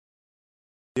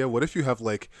Yeah, what if you have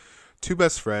like two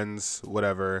best friends,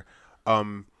 whatever,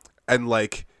 and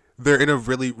like they're in a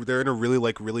really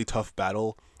like really tough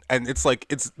battle, and it's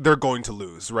like they're going to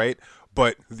lose, right?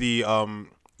 But the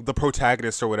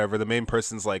protagonist or whatever, the main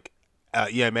person's like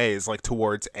EMA is like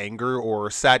towards anger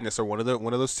or sadness or one of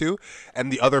those two,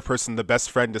 and the other person, the best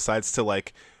friend, decides to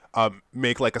like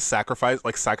make like a sacrifice,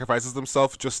 like sacrifices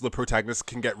themselves just so the protagonist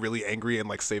can get really angry and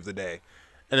like save the day,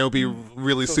 and it'll be So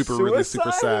really super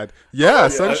suicide? sad. Yeah, Yeah,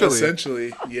 essentially.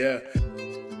 essentially, yeah.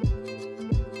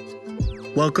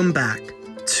 Welcome back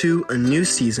to a new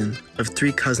season of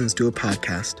Three Cousins Do a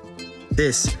Podcast.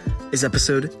 This is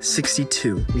episode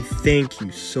 62. We thank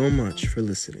you so much for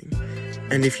listening.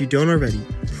 And if you don't already,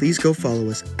 please go follow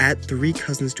us at Three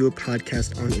Cousins Do a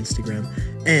Podcast on Instagram.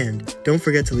 And don't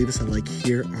forget to leave us a like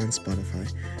here on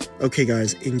Spotify. Okay,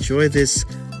 guys, enjoy this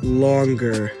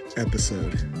longer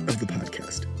episode of the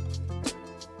podcast.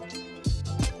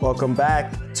 Welcome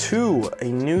back to a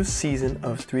new season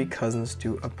of Three Cousins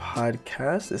Do a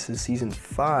Podcast. This is season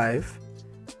 5,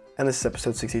 and this is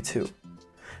episode 62.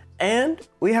 And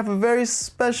we have a very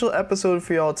special episode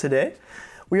for y'all today.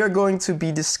 We are going to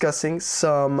be discussing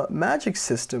some magic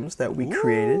systems that we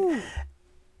created,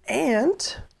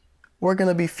 and we're going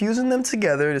to be fusing them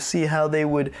together to see how they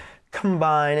would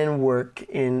combine and work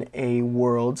in a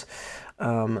world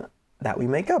that we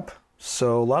make up.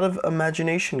 So a lot of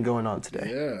imagination going on today.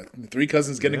 Yeah, the Three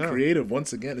Cousins getting Yeah. creative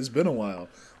once again. It's been a while.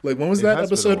 Like, when was It that has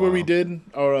been a episode where we while. did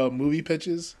our movie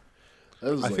pitches? That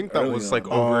was, I like, think that early was on. like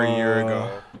over a year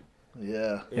ago.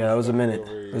 Yeah. Yeah, that was a minute.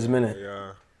 Over It was a minute.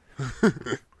 Yeah.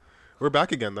 We're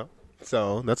back again though,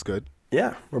 so that's good.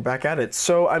 Yeah, we're back at it.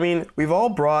 So, I mean, we've all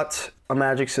brought a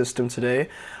magic system today.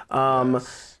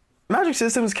 Magic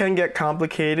systems can get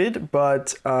complicated,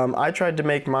 but I tried to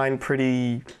make mine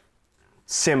pretty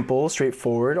simple,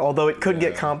 straightforward, although it could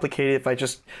get complicated if I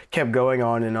just kept going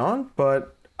on and on,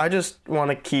 but I just want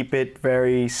to keep it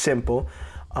very simple.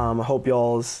 I hope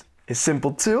y'all's is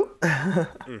simple too.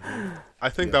 I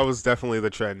think that was definitely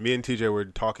the trend. Me and TJ were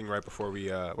talking right before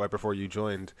you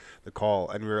joined the call,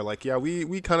 and we were like, yeah,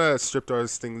 we kind of stripped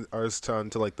ours down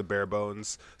to like the bare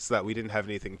bones, so that we didn't have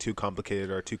anything too complicated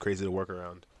or too crazy to work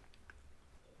around.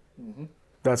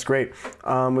 That's great.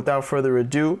 Without further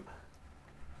ado,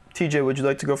 TJ, would you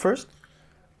like to go first?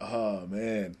 Oh,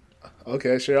 man.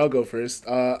 Okay, sure, I'll go first.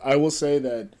 I will say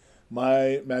that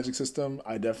my magic system,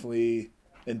 I definitely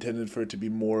intended for it to be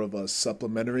more of a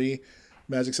supplementary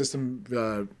magic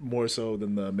system, more so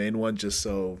than the main one, just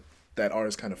so that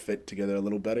ours kind of fit together a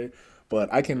little better.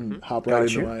 But I can hop right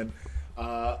into Gotcha.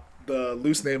 mine. The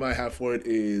loose name I have for it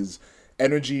is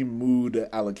Energy Mood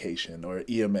Allocation, or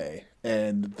EMA.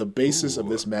 And the basis of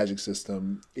this magic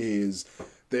system is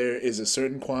there is a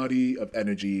certain quantity of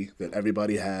energy that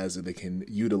everybody has and they can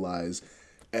utilize.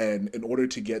 And in order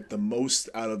to get the most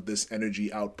out of this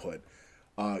energy output,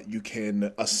 you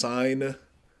can assign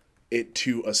it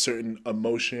to a certain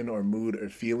emotion or mood or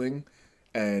feeling,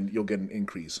 and you'll get an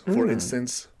increase. For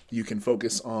instance, you can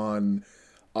focus on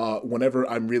whenever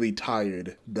I'm really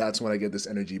tired, that's when I get this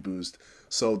energy boost.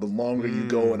 So the longer you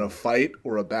go in a fight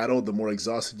or a battle, the more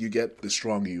exhausted you get, the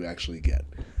stronger you actually get.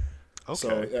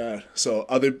 Okay. So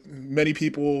many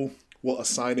people will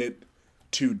assign it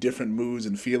to different moods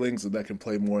and feelings, and that can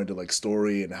play more into like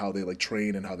story and how they like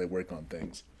train and how they work on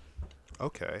things.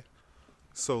 Okay.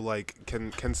 So like,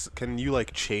 can you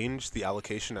like change the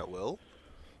allocation at will?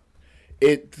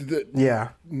 Yeah.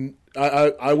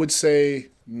 I would say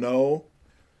no.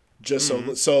 Just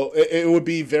so it would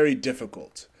be very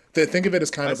difficult. Think of it as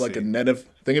kind of like see.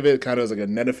 think of it kind of as like a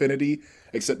net affinity,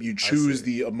 except you choose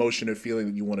see. the emotion or feeling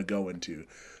that you want to go into.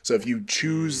 So if you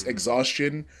choose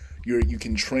exhaustion, you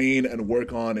can train and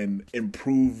work on and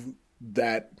improve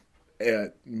that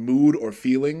mood or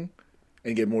feeling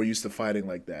and get more used to fighting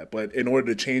like that. But in order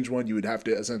to change one, you would have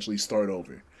to essentially start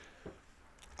over.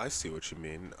 I see what you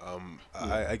mean.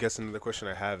 I guess another question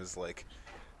I have is like,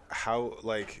 how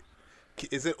like,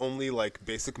 is it only like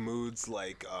basic moods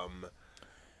like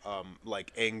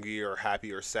angry or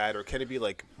happy or sad, or can it be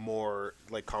like more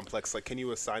like complex? Like, can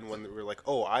you assign one that we're like,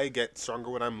 oh, I get stronger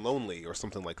when I'm lonely or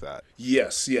something like that?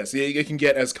 Yes. It can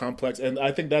get as complex, and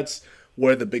I think that's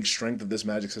where the big strength of this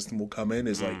magic system will come in.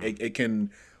 Is like it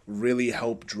can really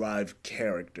help drive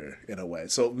character in a way.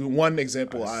 So one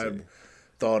example I've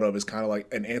thought of is kind of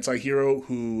like an anti-hero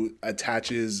who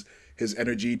attaches his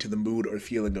energy to the mood or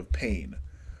feeling of pain.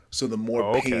 So the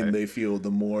more pain they feel,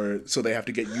 the more. So they have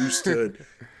to get used to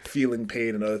feeling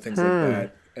pain and other things like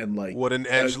that. And like, What an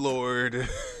edgelord.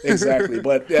 exactly.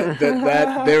 But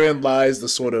that therein lies the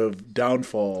sort of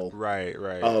downfall Right.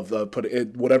 of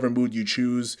whatever mood you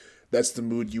choose. that's the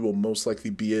mood you will most likely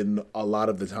be in a lot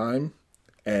of the time.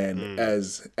 And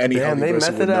as any Damn, healthy they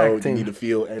person would method know, acting. you need to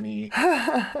feel any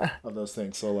of those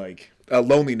things. So like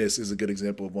loneliness is a good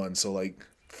example of one. So like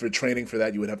for training for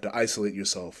that, you would have to isolate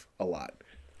yourself a lot.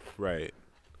 Right.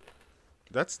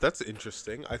 That's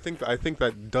interesting. I think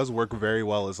that does work very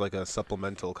well as like a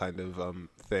supplemental kind of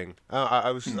thing. I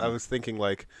was thinking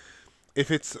like if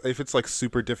it's like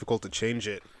super difficult to change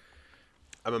it,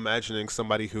 I'm imagining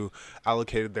somebody who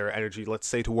allocated their energy, let's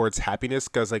say, towards happiness,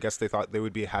 because I guess they thought they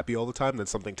would be happy all the time. Then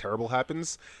something terrible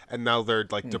happens, and now they're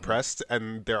like depressed,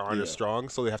 and they aren't as strong,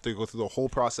 so they have to go through the whole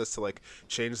process to like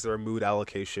change their mood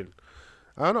allocation.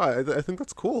 I don't know. I think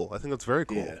that's cool. I think that's very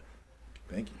cool. Yeah.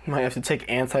 Thank you. Might have to take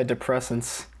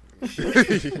antidepressants.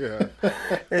 Yeah.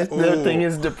 If the thing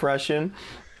is depression.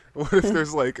 What if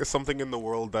there's like something in the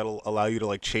world that'll allow you to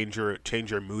like change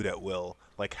your mood at will,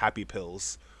 like happy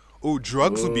pills? Oh,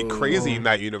 drugs would be crazy in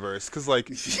that universe, because like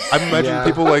I'm imagining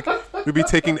people like would be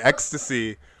taking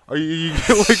ecstasy. Are you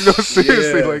like no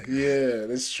seriously like yeah,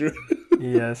 that's true.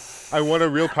 Yes. I want a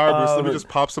real power boost. Let me just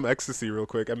pop some ecstasy real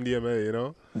quick, MDMA, you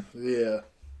know? Yeah.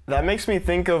 That makes me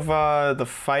think of the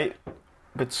fight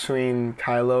between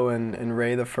Kylo and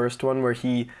Rey, the first one, where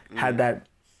he had that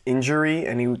injury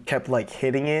and he kept like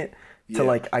hitting it to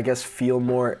like, I guess, feel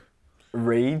more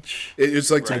rage.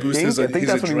 It's like to boost his I think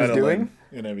that's what he was adrenaline doing.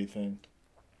 and everything.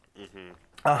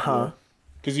 Uh-huh.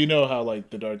 Because you know how like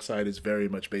the dark side is very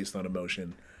much based on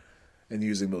emotion and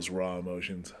using those raw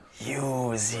emotions.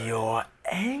 Use your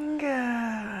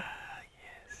anger.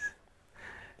 Yes.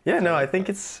 Yeah, no, I think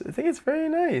it's very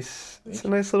nice. It's a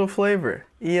nice little flavor.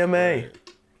 EMA.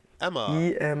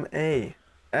 Emma. EMA.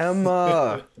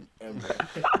 Emma.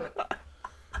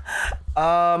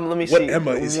 Let me see. What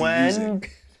Emma is he using?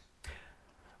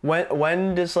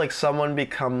 When does like someone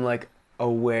become like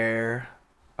aware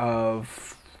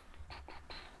of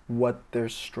what their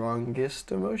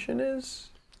strongest emotion is?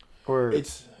 Or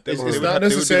It's They it's would not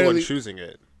have- they would be the one necessarily choosing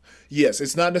it. Yes,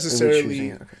 it's not necessarily. choosing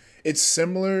it, okay. It's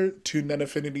similar to Net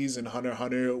Affinities and Hunter x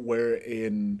Hunter,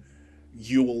 wherein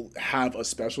you will have a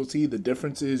specialty. The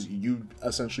difference is you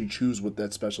essentially choose what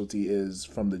that specialty is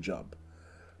from the jump.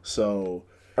 So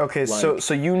okay, like-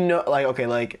 so you know, like, okay,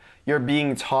 like you're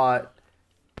being taught.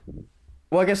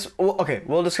 Well, I guess okay,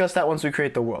 we'll discuss that once we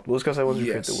create the world. We'll discuss that once we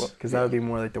create the Yes. world, because that would be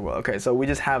more like the world. Okay, so we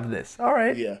just have this. All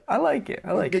right. Yeah. I like it.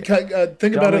 I like it. think about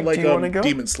it Dominic, like do you wanna go?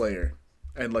 Demon Slayer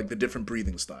and like the different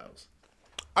breathing styles.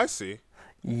 I see.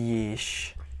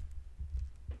 Yeesh.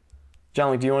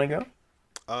 John, do you want to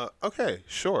go? Okay,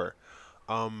 sure.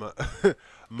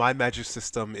 My magic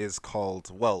system is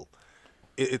called, well,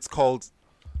 it's called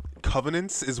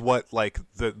Covenants is what like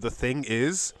the thing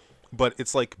is, but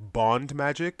it's like bond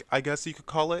magic, I guess you could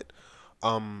call it.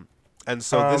 And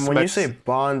so this When you say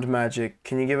bond magic,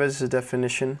 can you give us a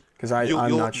definition? Because I'm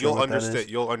not sure what that is.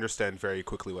 You'll understand very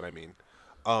quickly what I mean.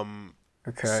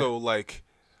 Okay. So like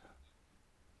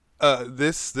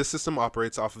this system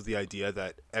operates off of the idea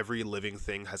that every living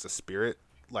thing has a spirit,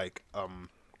 like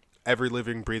every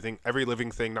living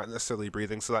thing, not necessarily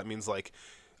breathing, so that means like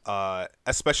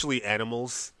especially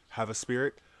animals have a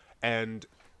spirit, and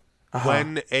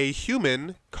when a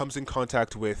human comes in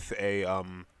contact with a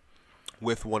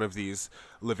with one of these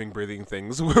living breathing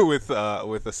things with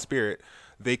a spirit,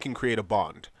 they can create a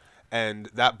bond, and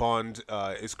that bond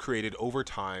is created over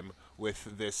time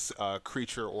with this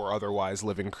creature or otherwise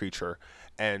living creature.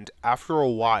 And after a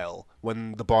while,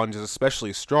 when the bond is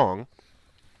especially strong,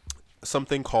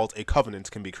 something called a covenant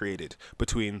can be created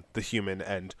between the human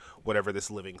and whatever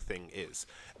this living thing is.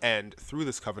 And through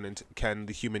this covenant can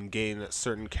the human gain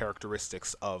certain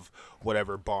characteristics of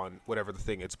whatever the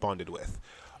thing it's bonded with.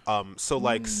 So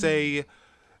like say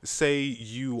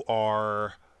you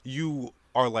are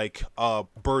like a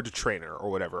bird trainer or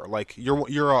whatever. Like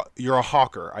you're a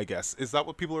hawker, I guess. Is that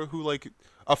what people are who like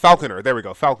a falconer? There we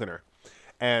go, falconer.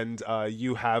 And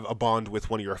you have a bond with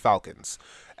one of your falcons,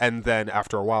 and then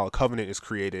after a while a covenant is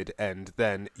created, and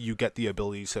then you get the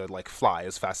ability to like fly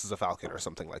as fast as a falcon or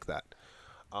something like that.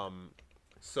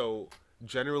 So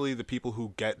generally the people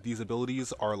who get these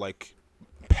abilities are like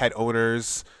pet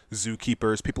owners,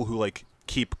 zookeepers, people who like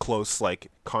keep close like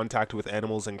contact with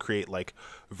animals and create like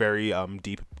very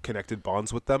deep connected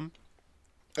bonds with them.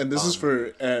 And this is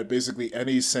for basically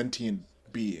any sentient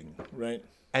being, right?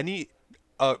 Any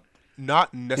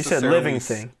not necessarily said living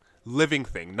thing. Living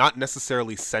thing, not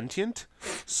necessarily sentient.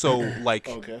 So like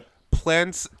Okay.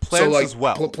 plants like, as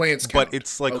well. plants but count.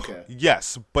 it's like Okay.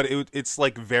 yes, but it's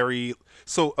like very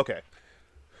so okay.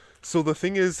 So the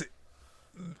thing is,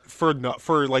 for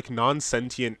like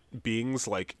non-sentient beings,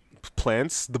 like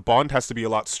plants, the bond has to be a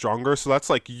lot stronger. So that's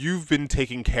like you've been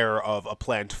taking care of a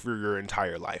plant for your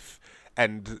entire life,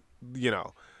 and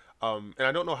and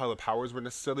I don't know how the powers would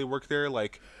necessarily work there.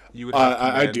 Like you would have I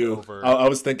command do. over. I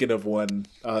was thinking of one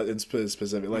in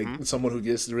specific, like someone who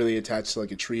gets really attached to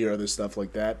like a tree or other stuff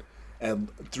like that, and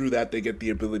through that they get the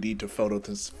ability to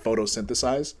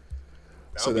photosynthesize,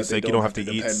 so that they don't have to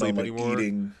eat, depend sleep on like anymore.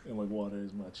 eating and like water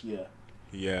as much. Yeah.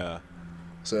 Yeah.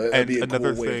 So that'd be a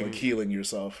another cool way thing- of like healing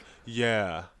yourself.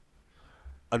 Yeah.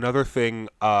 Another thing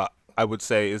I would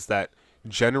say is that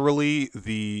generally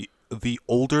the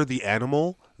older the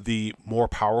animal, the more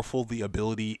powerful the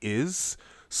ability is.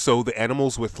 So the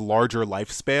animals with larger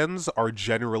lifespans are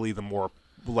generally the more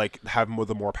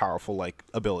the more powerful like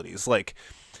abilities. Like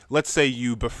let's say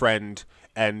you befriend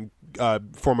and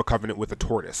form a covenant with a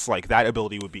tortoise. Like that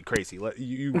ability would be crazy.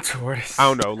 Tortoise. I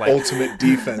don't know, like Ultimate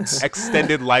defense.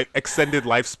 extended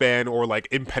lifespan or like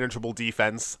impenetrable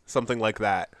defense, something like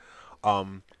that.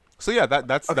 So yeah,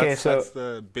 that's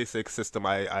the basic system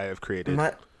I have created.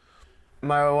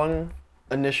 My one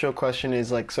initial question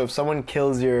is like, so if someone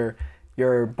kills your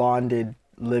bonded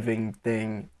living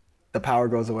thing, the power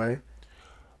goes away?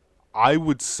 I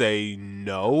would say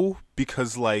no,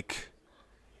 because like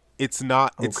it's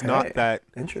not that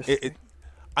interesting.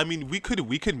 I mean, we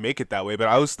could make it that way, but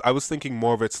I was thinking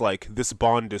more of it's like this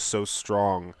bond is so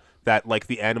strong that like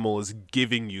the animal is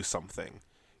giving you something,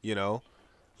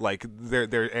 like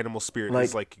their animal spirit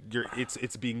is like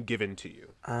it's being given to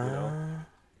you.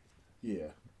 Yeah.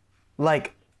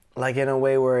 Like in a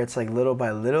way where it's like little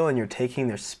by little and you're taking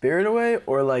their spirit away,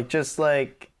 or like just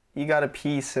like you got a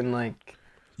piece and like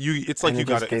it's like and you it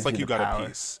got just it. gives It's like you you the got power. a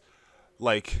piece,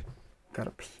 like got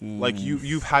a piece. like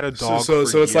you've had a dog. So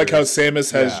for it's like how years.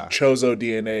 Samus has Yeah. Chozo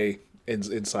DNA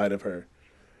inside of her,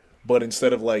 but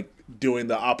instead of like doing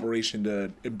the operation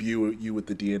to imbue you with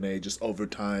the DNA, just over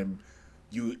time,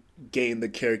 you gain the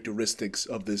characteristics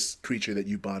of this creature that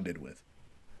you bonded with.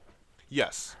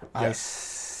 Yes. I Yes.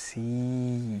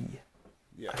 see.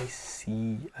 Yeah.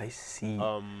 I see.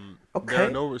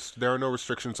 There are no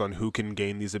restrictions on who can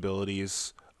gain these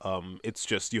abilities. It's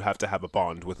just you have to have a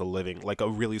bond with a living, like a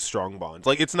really strong bond.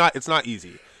 Like it's not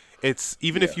easy. It's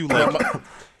even if you like,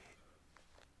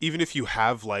 even if you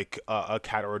have like a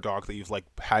cat or a dog that you've like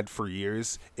had for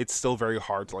years, it's still very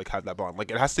hard to like have that bond.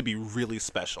 Like it has to be really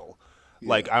special.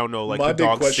 Like I don't know, like My the big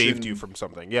dog question- saved you from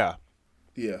something. Yeah.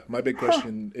 Yeah, my big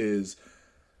question is,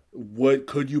 what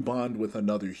could you bond with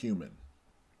another human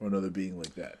or another being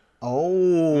like that?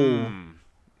 Oh.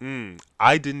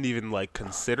 I didn't even like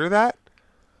consider that.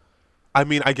 I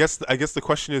mean, I guess the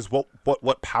question is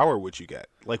what power would you get?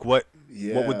 Like what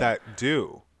would that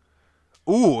do?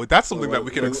 Ooh, that's something that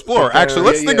we can explore. Actually,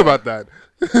 let's think about that.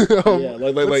 Let's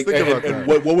think about and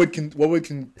that.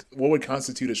 what would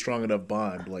constitute a strong enough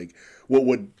bond? Like, what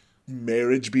would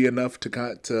marriage be enough to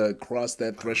cross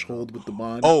that threshold with the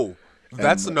bond? Oh,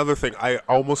 that's another thing. I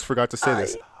almost forgot to say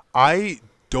this. I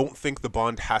don't think the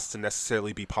bond has to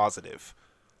necessarily be positive.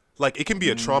 Like it can be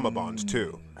a trauma bond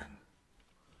too.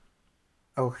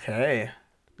 Okay.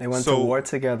 They went to So- war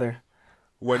together.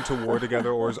 Went to war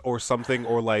together, or something,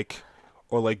 or like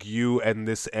you and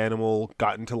this animal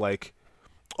got into like,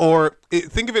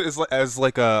 think of it as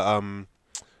like a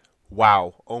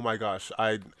wow, oh my gosh,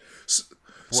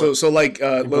 So like,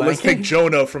 let's take blanking?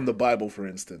 Jonah from the Bible, for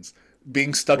instance,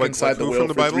 being stuck Like inside the who whale from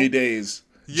the for Bible? 3 days.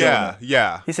 yeah,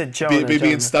 yeah. He said Jonah. Being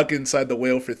Jonah. stuck inside the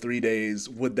whale for 3 days,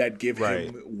 would that give Right.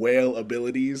 him whale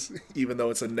abilities, even though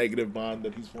it's a negative bond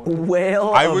that he's formed? Whale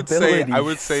I would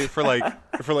abilities. say for like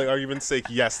argument's sake,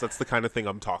 yes, that's the kind of thing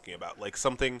I'm talking about. Like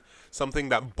something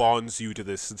that bonds you to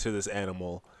this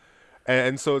animal.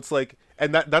 And so it's like,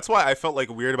 and that's why I felt like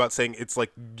weird about saying it's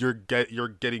like you're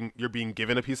being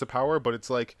given a piece of power, but it's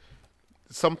like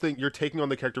something you're taking on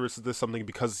the characteristics of something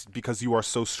because you are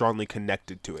so strongly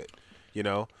connected to it,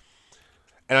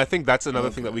 And I think that's another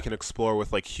thing that we can explore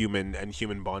with like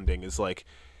human bonding is like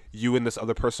you and this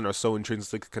other person are so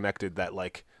intrinsically connected that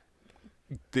like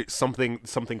something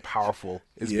powerful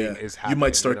is happening. You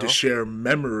might start to share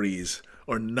memories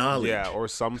or knowledge. Yeah, or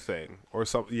something,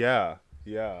 Yeah.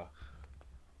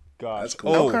 Gosh. That's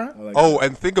cool. Oh, Okay. I like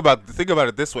and think about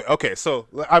it this way. Okay, so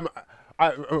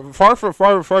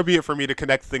far be it for me to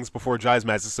connect things before Jai's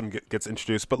magic system gets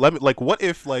introduced. But what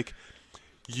if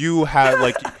you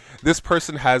have this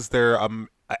person has their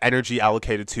energy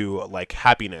allocated to like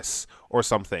happiness or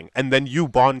something, and then you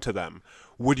bond to them.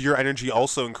 Would your energy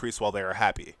also increase while they are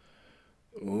happy?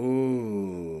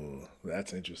 Ooh,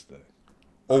 that's interesting.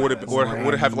 Or would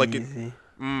it have like it? Easy.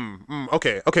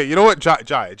 Okay. You know what,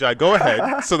 Jai, go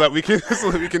ahead so that we can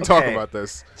talk Okay. about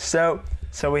this. So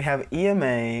So we have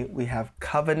EMA, we have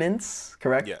covenants,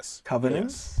 correct? Yes.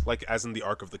 Covenants. Yes. Like as in the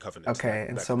Ark of the Covenant. Okay,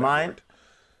 and so mine.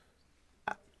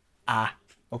 word.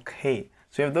 Okay.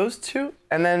 So we have those two,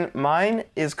 and then mine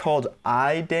is called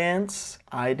I Dance.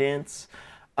 I Dance.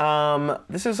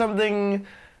 This is something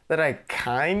that I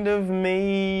kind of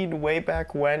made way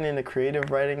back when in a creative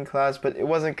writing class, but it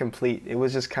wasn't complete. It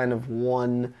was just kind of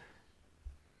one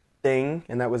thing,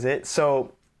 and that was it.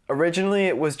 So originally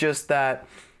it was just that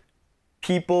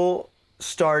people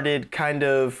started kind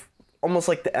of almost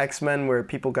like the X-Men, where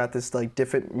people got this like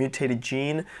different mutated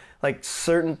gene. Like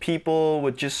certain people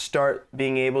would just start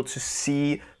being able to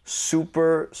see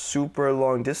super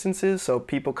long distances. So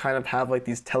people kind of have like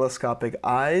these telescopic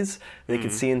eyes. They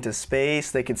could see into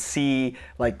space. They could see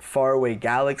like faraway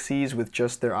galaxies with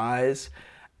just their eyes.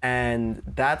 And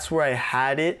that's where I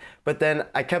had it. But then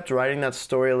I kept writing that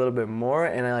story a little bit more,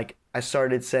 and I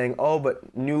started saying, oh,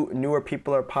 but newer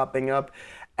people are popping up,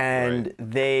 and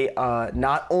Right. they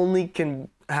not only can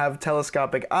have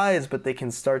telescopic eyes, but they can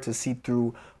start to see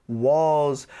through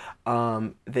walls.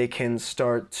 They can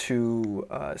start to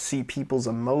see people's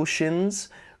emotions,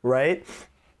 right?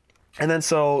 And then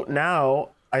so now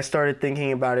I started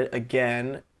thinking about it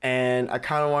again, and I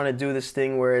kind of want to do this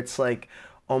thing where it's like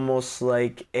almost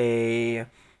like a,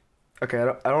 okay, I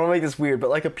don't want to make this weird, but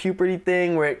like a puberty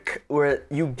thing where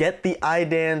you get the eye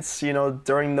dance, you know,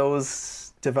 during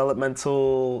those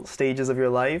developmental stages of your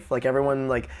life. Like everyone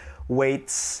like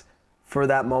waits for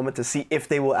that moment to see if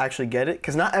they will actually get it,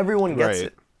 because not everyone gets Right.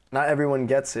 it. Not everyone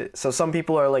gets it. So some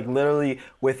people are like literally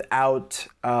without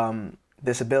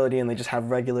this ability, and they just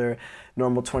have regular,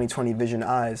 normal 20/20 vision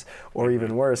eyes, or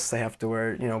even worse, they have to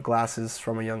wear, you know, glasses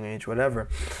from a young age, whatever.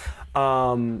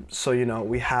 So you know,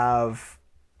 we have,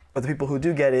 but the people who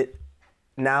do get it,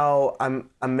 now I'm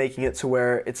making it to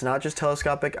where it's not just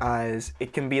telescopic eyes.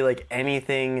 It can be like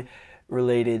anything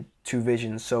related to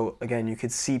vision. So again, you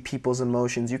could see people's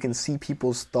emotions, you can see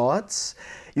people's thoughts,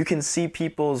 you can see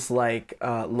people's like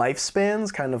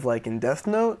lifespans, kind of like in Death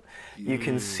Note. You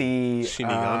can see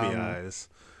Shinigami eyes.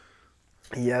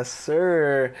 yes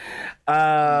sir.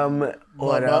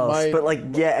 What else? But like,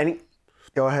 yeah,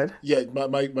 go ahead. Yeah,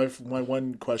 my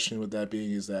one question with that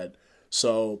being is that,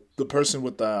 so the person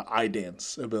with the eye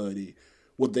dance ability,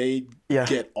 would they Yeah.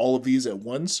 get all of these at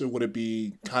once, or would it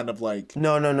be kind of like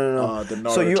No. the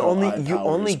Naruto So you only eye you powers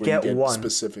only where get one.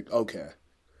 specific? Okay,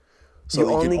 so You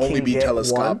you only can only can be get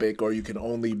telescopic, or you can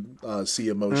only see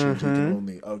emotions. You can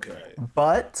only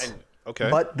But Okay.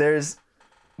 But there's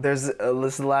this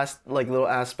is the last like little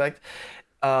aspect.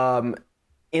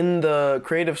 In the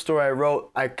creative story I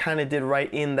wrote, I kind of did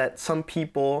write in that some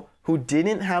people who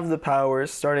didn't have the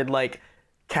powers started like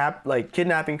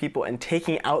kidnapping people and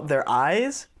taking out their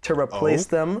eyes to replace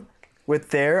them with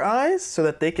their eyes, so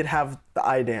that they could have the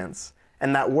eye dance,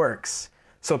 and that works.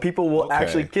 So people will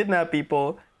actually kidnap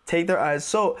people, take their eyes.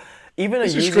 So even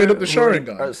This a is user straight up the who-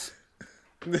 Sharingan.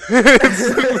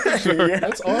 Yeah.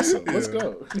 That's awesome. Let's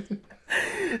go.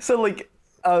 So like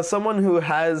someone who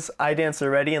has eye dance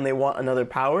already and they want another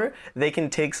power, they can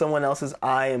take someone else's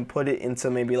eye and put it into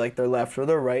maybe like their left or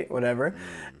their right, whatever.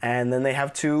 And then they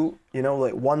have two, you know,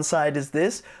 like one side is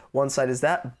this, one side is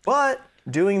that. But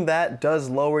doing that does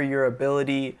lower your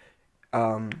ability,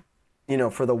 you know,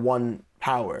 for the one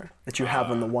power that you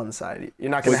have on the one side. You're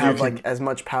not going to But you have can- like as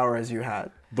much power as you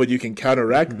had. But you can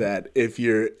counteract that if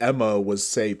your Emma was,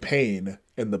 say, pain,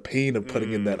 and the pain of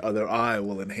putting in that other eye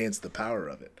will enhance the power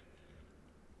of it.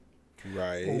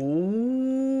 Right.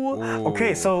 Ooh.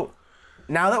 Okay, so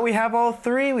now that we have all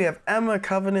three, we have Emma,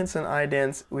 Covenants, and eye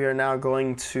dance. We are now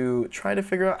going to try to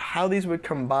figure out how these would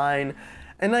combine,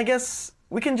 and I guess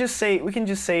we can just say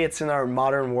it's in our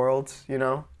modern world. You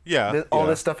know, Yeah. all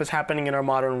yeah. this stuff is happening in our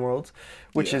modern world,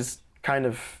 which is kind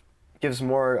of gives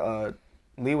more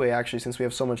leeway actually, since we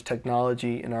have so much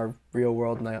technology in our real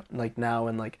world now,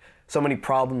 and like so many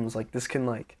problems. Like this can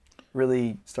like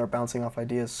really start bouncing off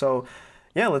ideas. So.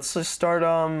 Yeah, let's just start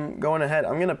going ahead.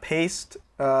 I'm gonna paste.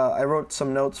 I wrote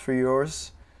some notes for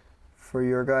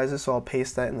your guys', so I'll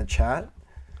paste that in the chat.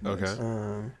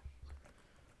 Okay.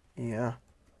 Yeah,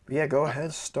 but yeah. Go ahead.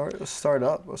 Let's start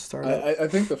up. I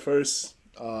think the first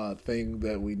thing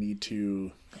that we need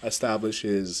to establish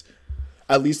is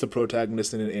at least a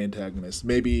protagonist and an antagonist.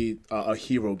 Maybe a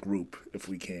hero group, if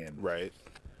we can. Right.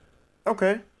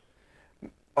 Okay.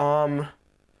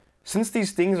 Since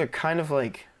these things are kind of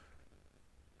like,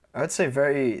 I'd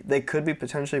say they could be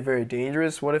potentially very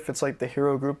dangerous. What if it's like the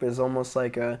hero group is almost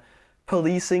like a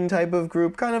policing type of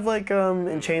group, kind of like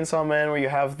in Chainsaw Man, where you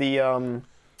have the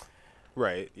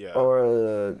Right. Yeah.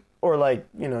 or like,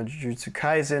 you know, Jujutsu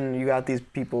Kaisen, you got these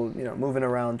people, you know, moving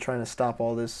around trying to stop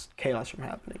all this chaos from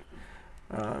happening.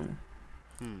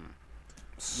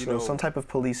 So know- some type of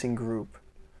policing group.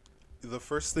 The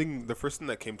first thing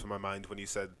that came to my mind when you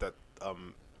said that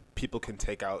people can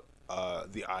take out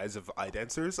the eyes of eye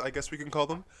dancers, I guess we can call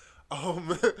them,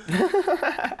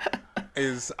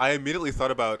 is I immediately thought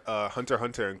about Hunter x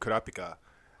Hunter and Kurapika,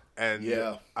 and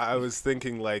Yeah. I was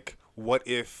thinking like, what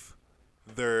if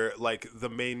they're like the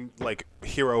main like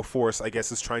hero force, I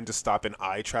guess, is trying to stop an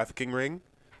eye trafficking ring.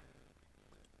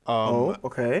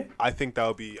 Okay. I think that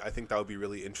would be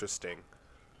really interesting.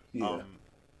 Yeah.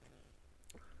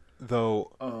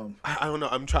 Though I don't know.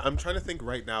 I'm trying to think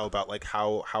right now about like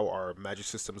how our magic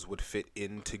systems would fit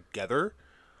in together.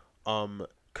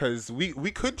 Because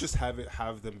we could just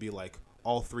have them be like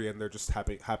all three and they're just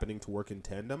happening to work in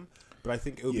tandem. But I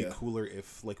think it would be cooler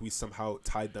if like we somehow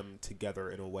tied them together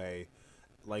in a way,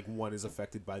 like one is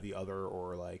affected by the other,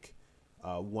 or like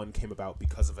one came about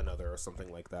because of another, or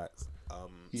something like that.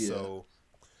 So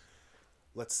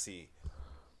let's see.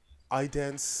 Eye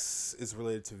dance is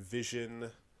related to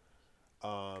vision.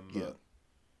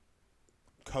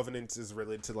 Covenant is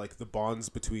related to like the bonds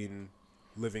between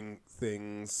living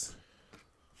things.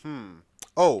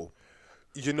 Oh,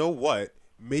 you know what?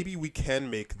 Maybe we can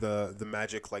make the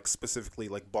magic like specifically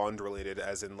like bond related,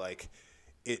 as in like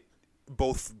it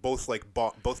both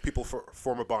people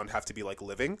form a bond have to be like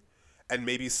living, and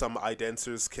maybe some eye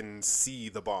dancers can see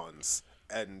the bonds,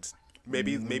 and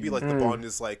maybe like the bond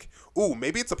is like, ooh,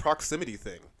 maybe it's a proximity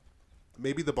thing.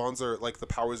 Maybe the bonds are like the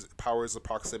powers a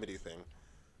proximity thing,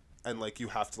 and like you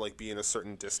have to like be in a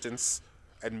certain distance,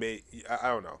 and I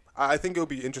don't know. I think it would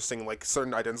be interesting. Like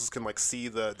certain identities can like see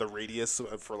the radius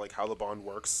for like how the bond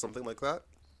works, something like that.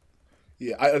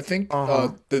 Yeah, I think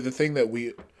the thing that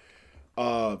we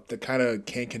that kind of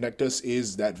can connect us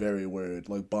is that very word,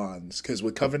 like bonds. Because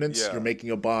with covenants, you're making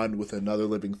a bond with another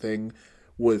living thing.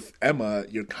 With Emma,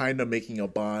 you're kind of making a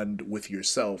bond with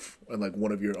yourself and like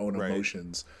one of your own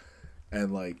emotions.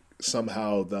 And like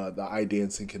somehow the eye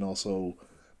dancing can also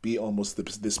be almost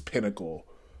this pinnacle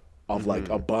of like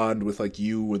a bond with like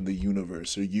you and the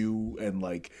universe, or you and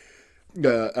like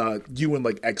you and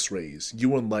like X-rays,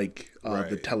 you and like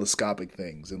the telescopic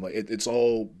things, and like it's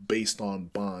all based on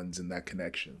bonds and that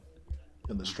connection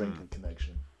and the strength of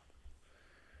connection.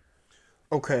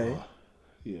 Okay.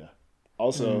 Yeah.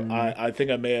 Also, I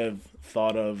think I may have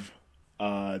thought of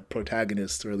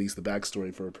protagonist, or at least the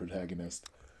backstory for a protagonist.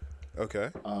 Okay.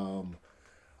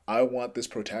 I want this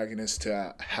protagonist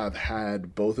to have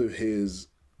had both of his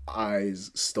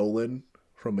eyes stolen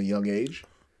from a young age.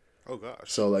 Oh gosh.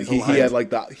 So like he had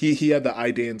like he had the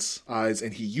eye dance eyes,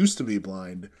 and he used to be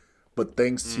blind, but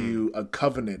thanks to a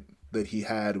covenant that he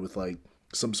had with like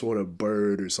some sort of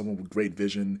bird or someone with great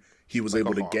vision, he was like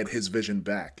able to hawk. get his vision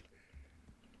back.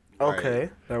 Okay,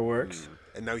 that works.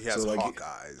 And now he has like, hawk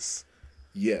eyes.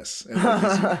 Yes, and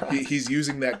like he's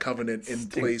using that covenant in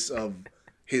place of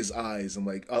his eyes, and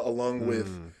like along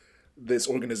with this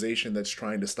organization that's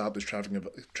trying to stop this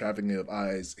trafficking of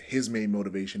eyes. His main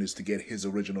motivation is to get his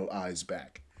original eyes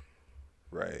back.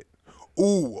 Right.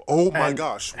 Ooh. Oh my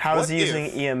gosh. How is What he using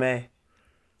if- EMA?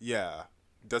 Yeah.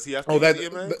 Does he have to Oh, use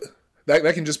EMA?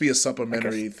 that can just be a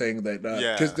supplementary thing that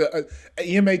because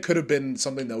EMA could have been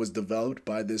something that was developed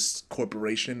by this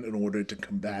corporation in order to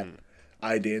combat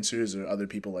eye dancers or other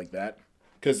people like that.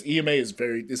 Because EMA is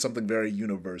something very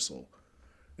universal,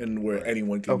 and where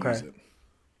anyone can use it.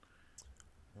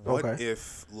 What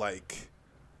if, like,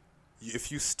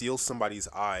 if you steal somebody's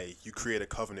eye, you create a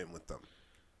covenant with them,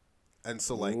 and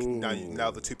so like now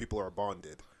the two people are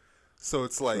bonded. So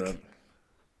it's like, Right.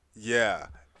 yeah.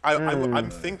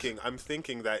 I'm thinking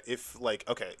that if like,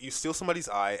 okay, you steal somebody's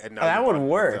eye and now That you're would bonded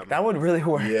with work. them. That would really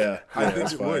work. Yeah, I think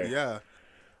that's it would. fire.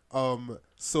 Yeah.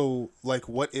 So like,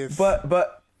 what if?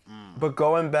 But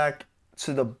going back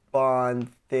to the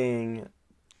bond thing,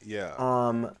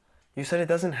 yeah. you said it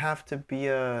doesn't have to be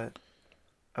a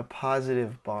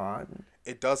positive bond.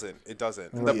 It doesn't.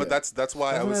 But that's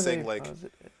why I was saying like.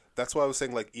 Positive. That's why I was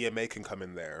saying like EMA can come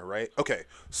in there, right? Okay,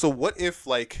 so what if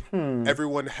like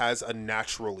everyone has a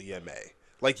natural EMA?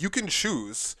 Like you can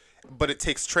choose, but it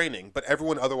takes training. But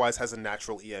everyone otherwise has a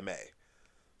natural EMA.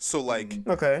 So like,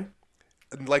 Okay.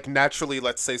 like naturally,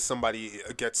 let's say somebody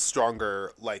gets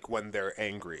stronger like when they're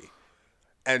angry,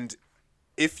 and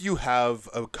if you have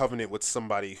a covenant with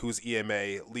somebody whose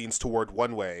EMA leans toward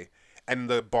one way, and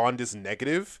the bond is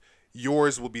negative,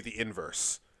 yours will be the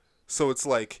inverse. So it's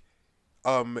like.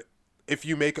 If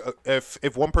you make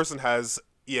if one person has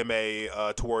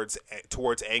EMA towards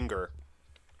anger,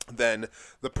 then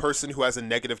the person who has a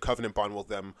negative covenant bond with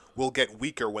them will get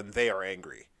weaker when they are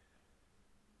angry.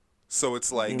 So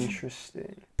it's like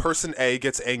Interesting. person A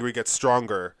gets angry, gets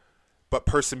stronger, but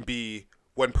person B,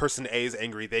 when person A is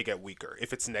angry, they get weaker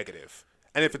if it's negative.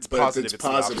 And if it's But positive, if it's the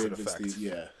opposite it's effect.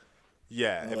 yeah.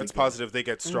 Yeah, if like it's that. positive, they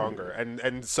get stronger,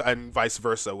 and vice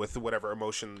versa with whatever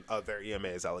emotion their EMA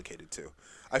is allocated to.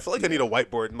 I feel like I need a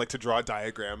whiteboard and like to draw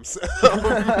diagrams.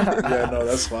 Yeah, no,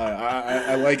 that's fine.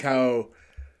 I like how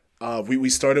we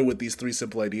started with these 3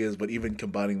 simple ideas, but even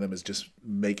combining them is just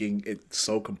making it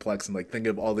so complex, and like think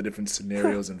of all the different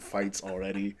scenarios and fights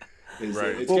already. Right.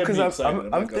 It's Well, getting because me excited, I'm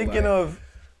not gonna thinking lie. of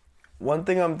one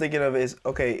thing I'm thinking of is,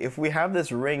 okay, if we have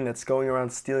this ring that's going around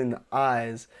stealing the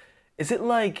eyes, is it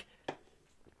like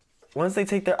once they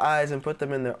take their eyes and put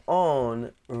them in their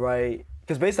own, right?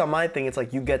 Because based on my thing, it's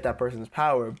like you get that person's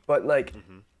power, but like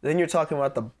then you're talking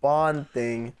about the bond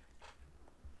thing.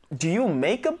 Do you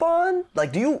make a bond?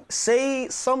 Like, do you say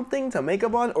something to make a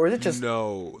bond, or is it just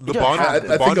No, the just bond. happens.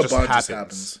 The I bond think a just bond happens. just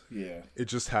happens. Yeah. It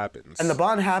just happens. and the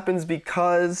bond happens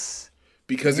because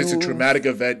Because it's a You- traumatic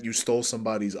event, you stole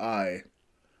somebody's eye.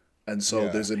 And so Yeah.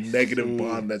 there's a negative see.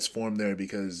 bond that's formed there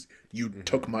because you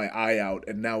took my eye out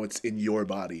and now it's in your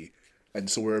body. And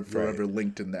so we're forever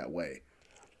linked in that way.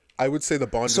 I would say the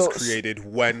bond So- is created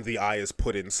when the eye is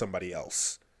put in somebody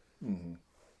else.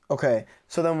 Okay,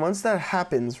 so then once that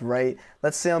happens, right?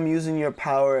 Let's say I'm using your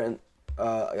power and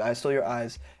I stole your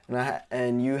eyes,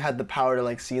 and you had the power to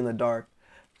like see in the dark,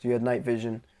 so you had night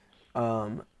vision,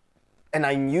 and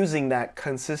I'm using that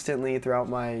consistently throughout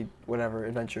my whatever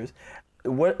adventures.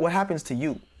 What happens to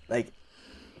you? Like,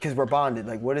 because we're bonded.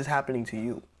 Like, what is happening to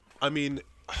you? I mean,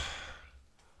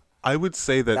 I would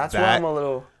say that That's why I'm a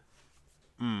little.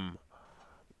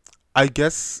 I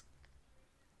guess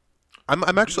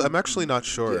I'm actually not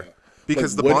sure Yeah.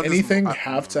 because Like, the would bond anything is,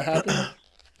 have to happen?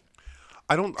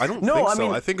 I don't No, think I so.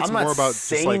 mean, I think it's I'm not more about just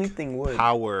saying like anything would.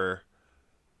 power.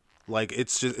 Like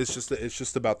it's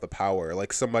just about the power.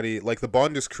 Like somebody like the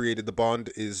bond is created. The bond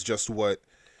is just what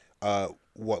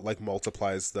like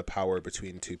multiplies the power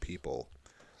between two people.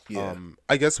 Yeah.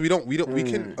 I guess we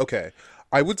can okay.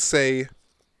 I would say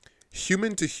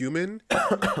human to human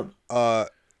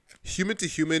human to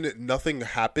human nothing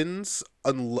happens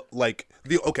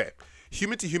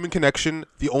human to human connection,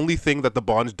 the only thing that the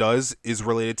bond does is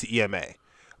related to EMA.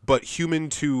 But human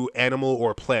to animal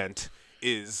or plant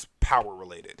is power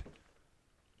related.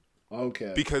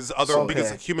 Okay. Because Okay.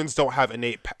 because humans don't have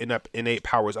innate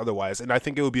powers otherwise, and I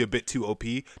think it would be a bit too OP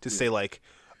to say like,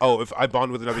 oh, if I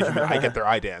bond with another human, I get their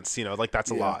eye dance. You know, like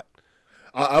that's a lot.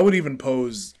 I would even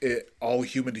pose it all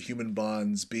human to human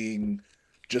bonds being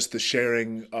just the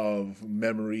sharing of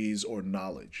memories or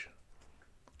knowledge.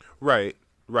 Right.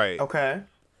 Okay.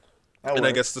 That And I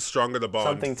works. guess the stronger the bond,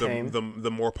 Something tame.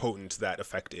 the more potent that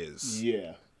effect is.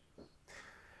 Yeah.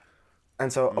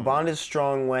 And so a bond is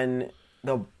strong when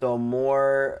the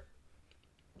more.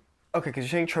 Okay, because you're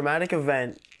saying traumatic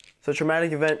event. So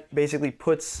traumatic event basically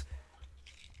puts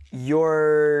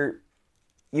your.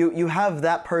 You have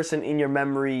that person in your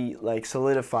memory like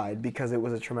solidified because it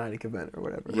was a traumatic event or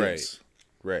whatever. Right. Yes.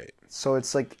 Right. So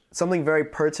it's like something very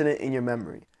pertinent in your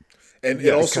memory. And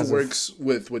it also because of- works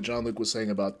with what John Luke was saying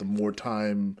about the more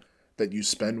time that you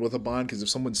spend with a bond, because if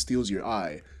someone steals your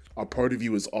eye, a part of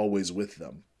you is always with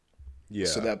them. Yeah.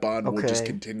 So that bond will just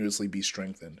Okay. continuously be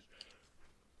strengthened.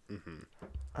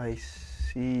 I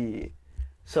see.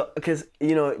 So, because,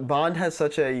 bond has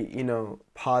such a,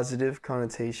 positive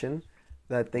connotation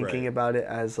that thinking Right. about it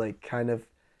as, like, kind of,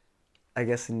 I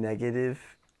guess, negative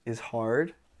is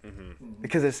hard.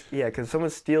 Because because someone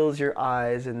steals your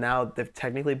eyes and now they've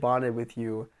technically bonded with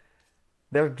you,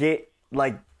 they're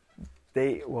would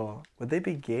they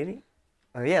be gaining?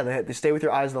 Yeah, they stay with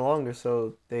your eyes the longer,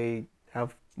 so they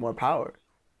have more power.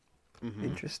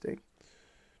 Interesting.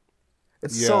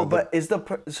 It's Yeah, but is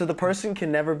so the person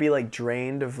can never be like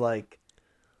drained of like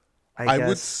I guess,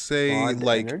 would say, bond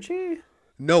like- energy.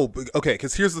 No, okay,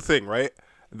 because here's the thing, right?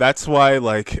 That's why,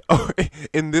 like,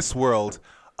 in this world,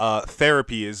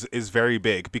 therapy is very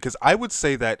big. Because I would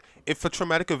say that if a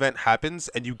traumatic event happens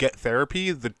and you get therapy,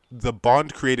 the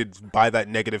bond created by the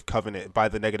negative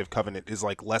covenant is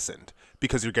like lessened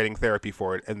because you're getting therapy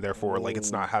for it, and therefore, like,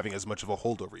 it's not having as much of a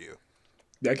hold over you.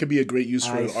 That could be a great use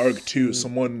for I an arc too.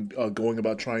 Someone going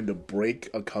about trying to break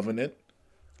a covenant.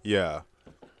 Yeah.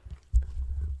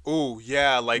 Oh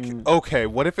yeah, like okay,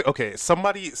 what if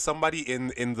somebody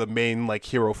in the main like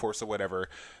hero force or whatever,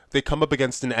 they come up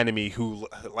against an enemy who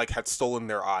like had stolen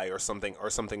their eye or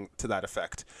something to that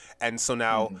effect, and so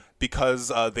now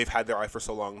because they've had their eye for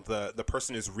so long, the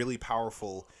person is really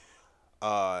powerful,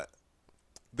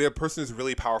 the person is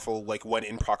really powerful like when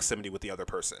in proximity with the other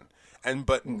person, and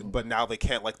but now they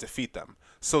can't like defeat them.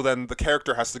 So then the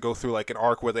character has to go through like an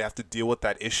arc where they have to deal with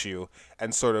that issue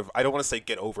and sort of, I don't want to say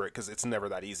get over it because it's never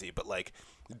that easy, but like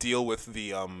deal with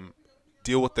the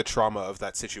trauma of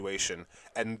that situation,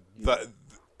 and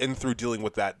through dealing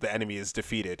with that, the enemy is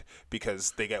defeated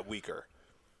because they get weaker.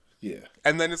 Yeah.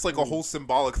 And then it's like a whole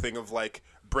symbolic thing of like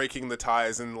breaking the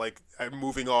ties and like and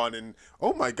moving on, and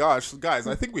oh my gosh, guys,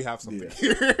 I think we have something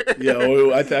here. Yeah,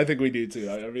 well, I think we do too.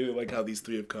 I really like how these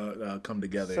three have come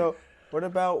together. So, what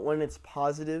about when it's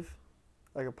positive,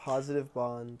 like a positive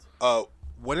bond?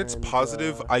 When it's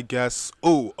positive, I guess.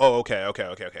 Okay.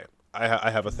 I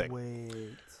have a thing.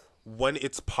 Wait. When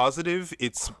it's positive,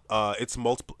 it's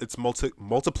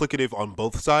multiplicative on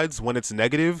both sides. When it's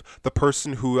negative, the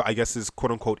person who I guess is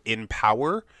quote unquote in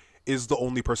power is the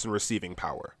only person receiving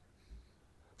power.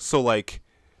 So like,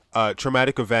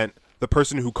 traumatic event, the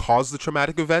person who caused the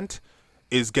traumatic event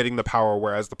is getting the power,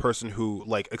 whereas the person who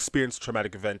like experienced the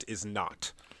traumatic event is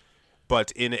not.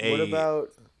 But in a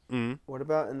what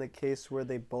about in the case where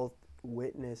they both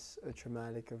witness a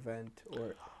traumatic event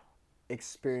or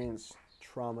experience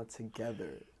trauma together?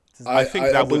 I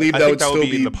believe that would still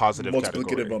be in the positive multiplicative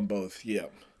category. on both. Yeah.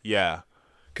 Yeah.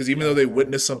 Because even though they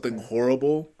witness something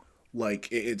horrible, like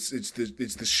it's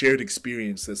the shared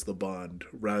experience that's the bond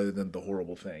rather than the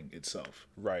horrible thing itself.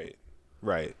 Right.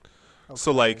 Okay.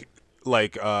 So like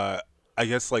I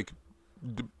guess like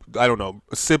I don't know,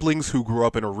 siblings who grew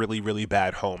up in a really, really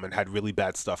bad home and had really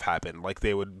bad stuff happen, like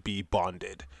they would be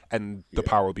bonded and the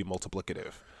power would be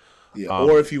multiplicative. Yeah,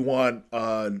 or if you want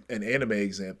an anime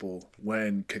example,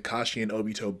 when Kakashi and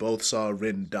Obito both saw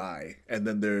Rin die, and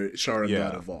then their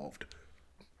Sharingan evolved.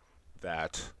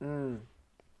 That.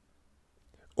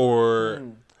 Or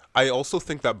I also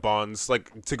think that bonds,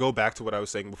 like to go back to what I was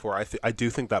saying before, I do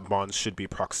think that bonds should be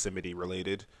proximity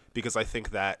related, because I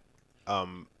think that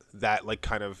that like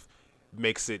kind of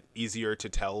makes it easier to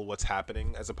tell what's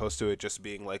happening as opposed to it just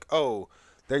being like, oh,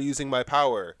 they're using my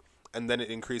power. And then it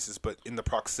increases, but in the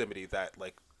proximity that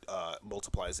like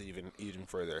multiplies it even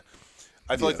further.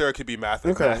 I feel like there could be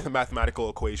mathematical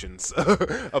equations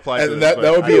applied to and this.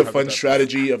 that would be a fun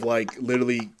strategy of like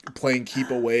literally playing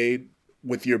keep away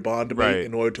with your bond mate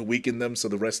in order to weaken them so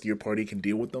the rest of your party can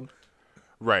deal with them.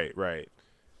 Right.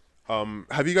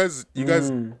 Have you guys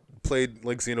played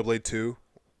like Xenoblade 2?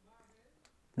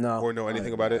 No. Or know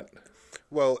anything about it?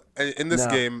 Well, in this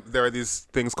game, there are these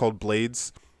things called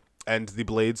blades. And the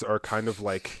blades are kind of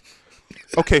like,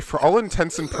 okay, for all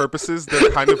intents and purposes, they're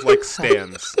kind of like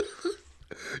stands.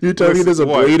 You're telling me there's a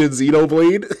blade in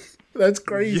Xenoblade? That's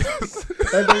crazy. Yes.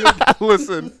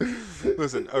 Listen.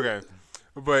 Okay,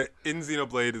 but in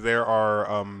Xenoblade there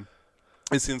are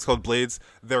these things called blades.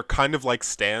 They're kind of like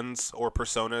stands or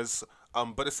personas.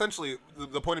 But essentially,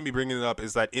 the point of me bringing it up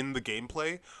is that in the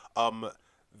gameplay,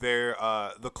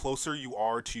 the closer you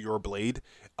are to your blade,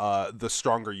 the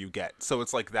stronger you get. So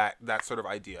it's like that sort of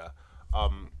idea.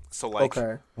 So like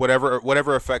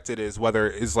whatever effect it is, whether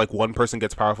it's like one person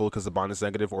gets powerful because the bond is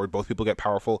negative, or both people get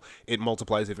powerful, it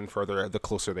multiplies even further the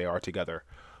closer they are together.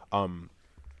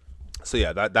 So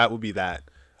yeah, that would be that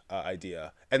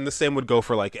idea, and the same would go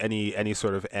for like any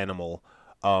sort of animal.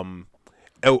 Animal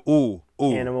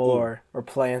or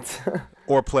plant.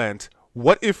 Or plant.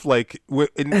 What if, like,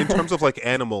 in terms of like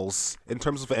animals,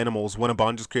 when a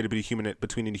bond is created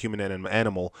between a human and an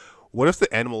animal, what if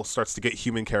the animal starts to get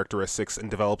human characteristics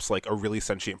and develops like a really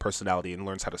sentient personality and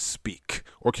learns how to speak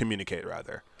or communicate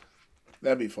rather?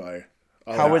 That'd be fire.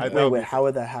 How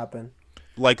would that happen?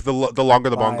 Like the longer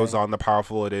the bond goes on, the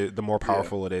more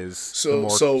powerful it is. So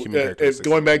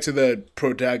going back to the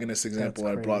protagonist example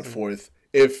I brought forth.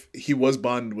 If he was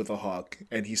bonded with a hawk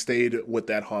and he stayed with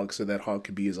that hawk so that hawk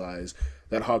could be his eyes,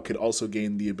 that hawk could also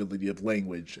gain the ability of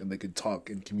language and they could talk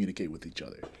and communicate with each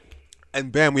other.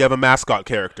 And bam, we have a mascot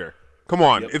character. Come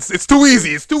on, it's too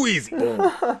easy. It's too easy.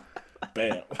 Boom.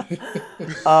 Bam.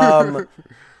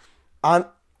 I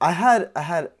had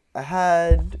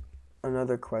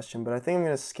another question, but I think I'm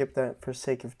gonna skip that for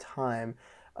sake of time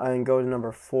and go to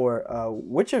number 4.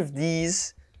 Which of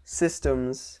these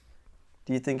systems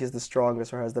do you think is the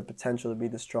strongest or has the potential to be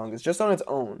the strongest? Just on its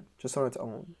own. The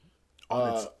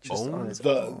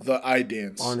eye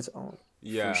dance. On its own.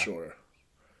 Yeah. For sure.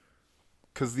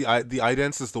 Because the eye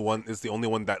dance is the only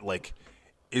one that like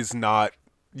is not,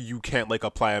 you can't like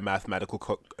apply a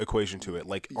mathematical equation to it.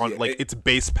 Like its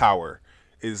base power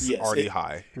is already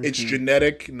high. It's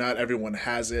genetic, not everyone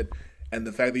has it. And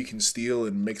the fact that you can steal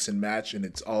and mix and match and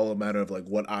it's all a matter of like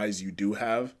what eyes you do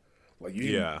have. Like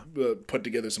you can put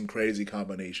together some crazy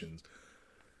combinations.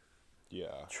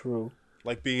 Yeah. True.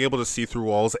 Like being able to see through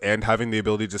walls and having the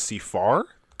ability to see far,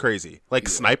 crazy. Like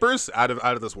snipers, out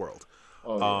of this world.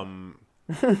 Oh,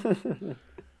 yeah.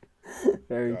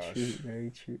 Very Gosh. true.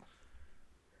 Very true.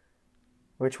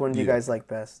 Which one do you Yeah. guys like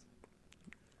best?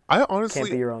 I Can't be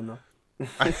honestly, your own though.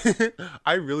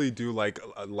 I really do like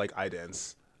eye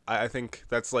dance. I think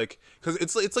that's like because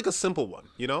it's like a simple one,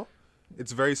 you know.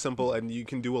 It's very simple and you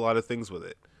can do a lot of things with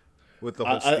it. With the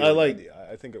whole I stealing like- idea.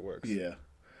 I think it works. Yeah,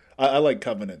 I like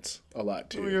Covenants a lot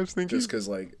too. Oh my gosh, thank just you. because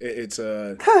like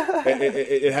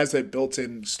it has that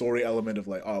built-in story element of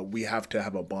like, oh, we have to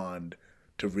have a bond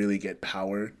to really get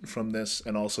power from this,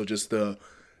 and also just the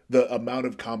amount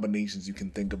of combinations you can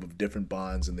think of different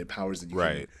bonds and the powers that you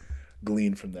Right. can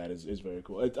glean from that is very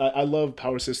cool. I love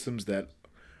power systems that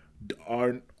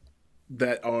are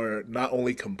not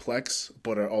only complex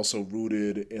but are also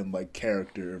rooted in like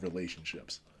character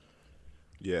relationships.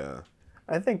 Yeah.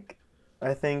 I think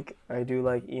I do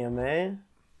like EMA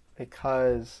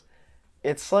because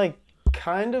it's like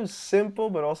kind of simple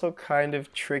but also kind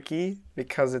of tricky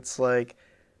because it's like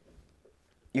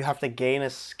you have to gain a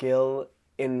skill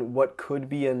in what could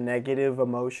be a negative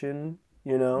emotion,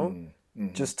 you know,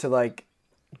 just to like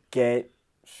get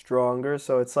stronger.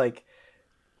 So it's like,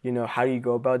 you know, how do you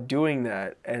go about doing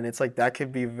that? And it's like that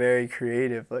could be very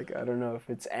creative. Like I don't know if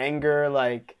it's anger,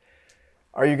 like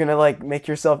are you gonna like make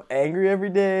yourself angry every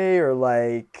day or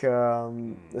like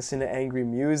listen to angry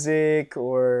music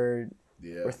or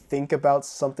Yeah. or think about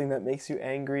something that makes you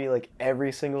angry like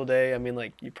every single day? I mean,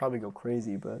 like you probably go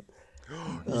crazy, but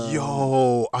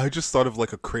Yo, I just thought of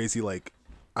like a crazy like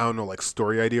I don't know like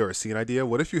story idea or a scene idea.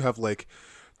 What if you have like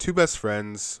two best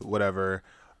friends, whatever,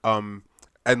 and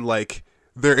like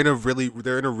they're in a really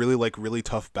like really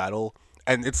tough battle,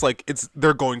 and it's like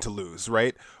they're going to lose,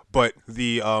 right? But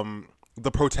the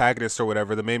protagonist or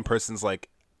whatever, the main person's like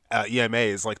EMA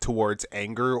is like towards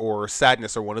anger or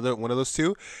sadness or one of those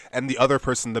two, and the other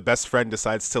person, the best friend,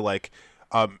 decides to like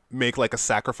make like a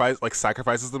sacrifice, like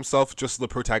sacrifices themselves just so the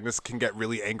protagonist can get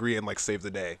really angry and like save the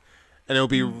day, and it'll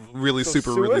be really really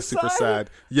super suicide? sad.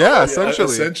 Yeah, essentially.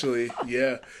 Essentially,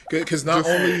 yeah. Because not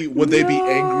only would they be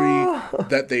angry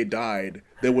that they died,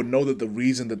 they would know that the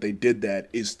reason that they did that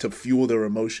is to fuel their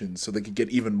emotions so they could get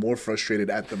even more frustrated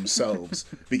at themselves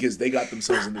because they got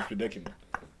themselves in this predicament.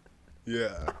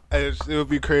 Yeah, and it would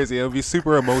be crazy. It would be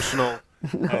super emotional,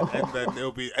 and then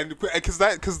it'll be because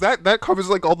that covers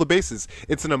like all the bases.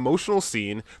 It's an emotional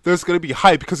scene. There's gonna be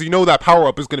hype because you know that power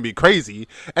up is gonna be crazy,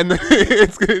 and then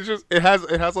it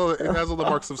has all the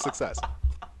marks of success.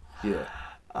 Yeah.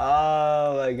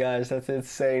 oh my gosh, that's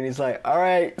insane. He's like, all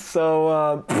right,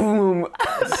 so boom.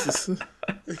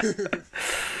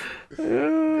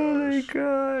 Oh my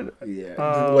god. Yeah.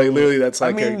 Like literally that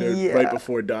side I mean, character yeah. right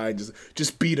before dying,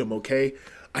 just beat him, okay?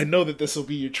 I know that this will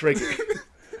be your trigger.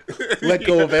 Let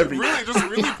go of everything.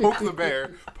 Really poke the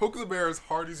bear. Poke the bear as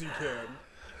hard as you can.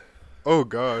 Oh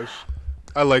gosh,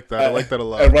 I like that. I like that a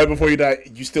lot. And right before you die,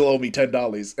 you still owe me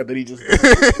 $10, and then he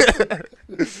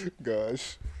just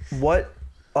Gosh. What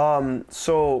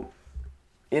so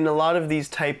in a lot of these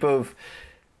type of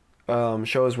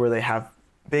shows where they have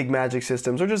big magic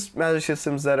systems or just magic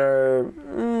systems that are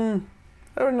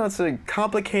not so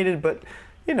complicated, but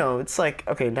you know, it's like,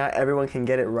 okay, not everyone can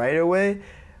get it right away.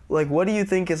 Like, what do you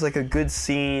think is like a good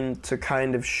scene to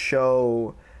kind of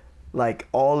show like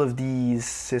all of these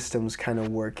systems kind of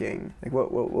working? Like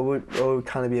what would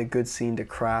kind of be a good scene to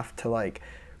craft to like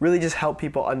really just help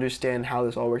people understand how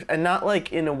this all works, and not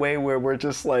like in a way where we're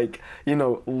just like, you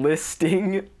know,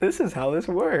 listing this is how this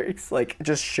works, like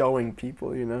just showing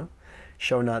people, you know,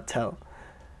 show not tell.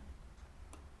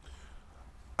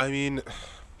 I mean,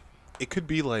 it could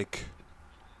be like,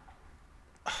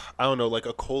 I don't know, like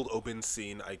a cold open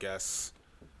scene, I guess,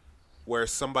 where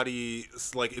somebody,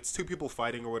 like, it's two people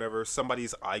fighting or whatever,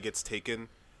 somebody's eye gets taken,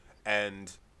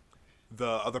 and the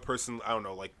other person, I don't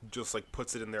know, like, just, like,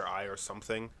 puts it in their eye or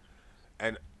something,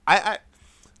 and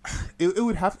it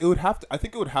would have to, I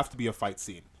think it would have to be a fight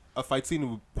scene. A fight scene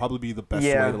would probably be the best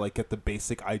Yeah. way to, like, get the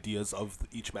basic ideas of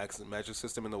each magic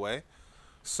system in the way.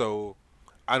 So,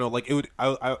 I don't know, like, it would,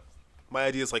 my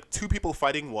idea is like two people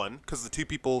fighting one, because the two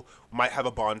people might have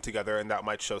a bond together and that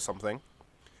might show something,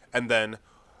 and then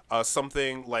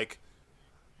something like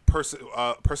person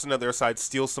on their side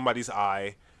steals somebody's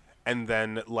eye, and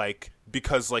then like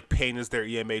because like pain is their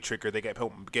EMA trigger, they get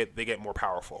more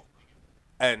powerful,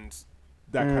 and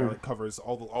that kind of like covers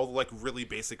all the like really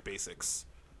basics.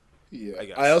 Yeah, I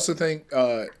guess. I also think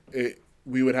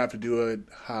we would have to do it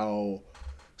how,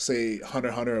 say, Hunter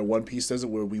x Hunter or One Piece does it,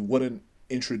 where we wouldn't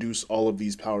introduce all of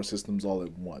these power systems all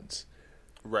at once.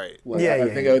 Right. Like, Yeah, I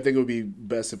yeah, think yeah. I think it would be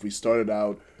best if we started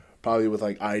out probably with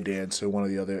like eye dance or one or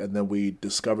the other, and then we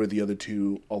discover the other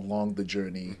two along the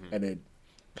journey, and it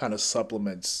kind of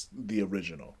supplements the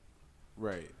original.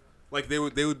 Right. Like they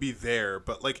would be there,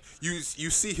 but like you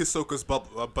see Hisoka's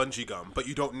bungee gum, but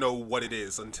you don't know what it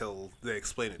is until they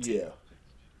explain it to you.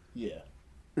 Yeah.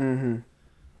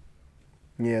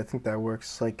 Yeah, I think that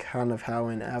works. Like kind of how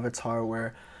in Avatar,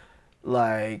 where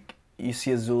like you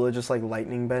see Azula just like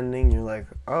lightning bending, you're like,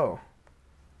 oh,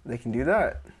 they can do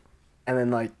that, and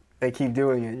then like they keep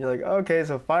doing it. You're like, okay,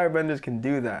 so firebenders can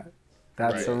do that.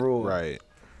 That's the rule, Right.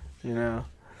 You know.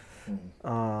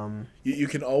 You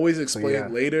can always explain yeah.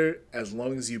 it later as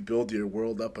long as you build your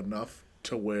world up enough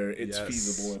to where it's Yes.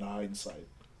 feasible in hindsight.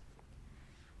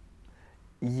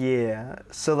 Yeah.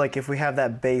 So like if we have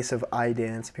that base of eye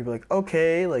dance, people are like,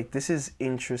 okay, like this is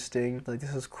interesting, like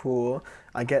this is cool.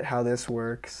 I get how this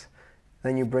works.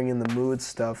 Then you bring in the mood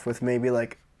stuff with maybe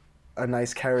like a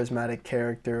nice charismatic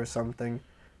character or something,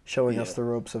 showing us the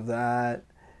ropes of that.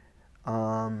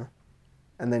 And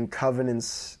then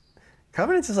Covenants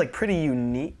is like pretty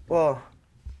unique. Well,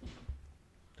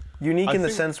 unique I in the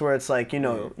think- sense where it's like, you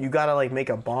know, you gotta like make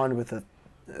a bond with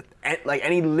like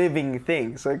any living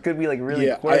thing. So it could be like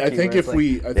really quirky. I think where if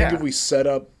it's like, we set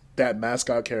up that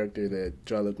mascot character that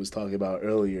Jarlik was talking about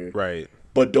earlier, Right.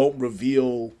 but don't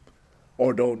reveal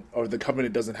or the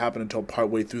Covenant doesn't happen until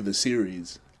partway through the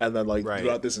series. And then like Right.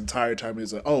 throughout this entire time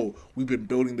it's like, oh, we've been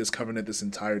building this Covenant this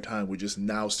entire time. We're just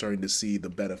now starting to see the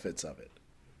benefits of it.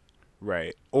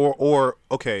 Right. Or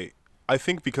okay, I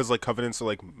think because like covenants are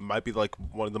like might be like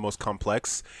one of the most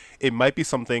complex, it might be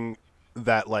something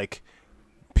that like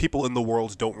people in the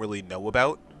world don't really know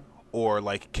about or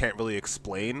like can't really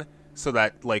explain, so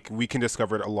that like we can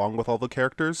discover it along with all the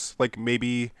characters. Like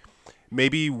maybe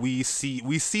we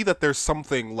see that there's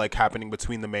something like happening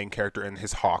between the main character and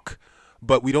his hawk,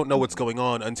 but we don't know what's going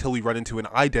on until we run into an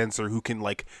eye dancer who can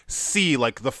like see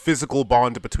like the physical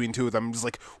bond between two of them. Just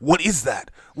like, what is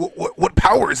that? What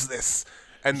power is this?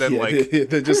 And then like,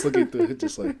 they're just looking through it,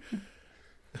 just like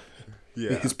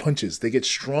yeah, his punches, they get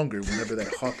stronger whenever that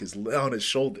hawk is on his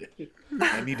shoulder.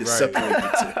 I need to separate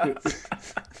the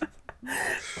two.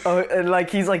 Oh, and like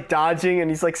he's like dodging and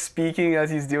he's like speaking as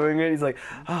he's doing it. He's like,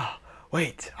 oh,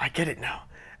 wait, I get it now.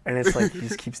 And it's like he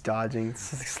just keeps dodging.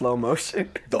 It's like slow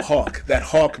motion. That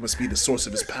hawk must be the source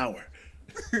of his power.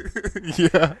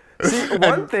 yeah. See,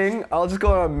 one thing, I'll just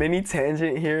go on a mini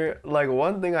tangent here. Like,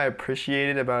 one thing I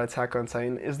appreciated about Attack on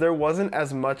Titan is there wasn't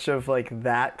as much of, like,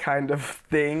 that kind of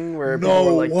thing where people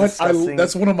were, like, discussing...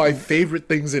 That's one of my favorite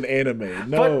things in anime.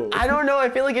 No. But I don't know, I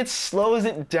feel like it slows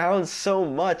it down so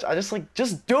much. I just, like,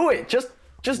 just do it. Just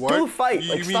do the fight.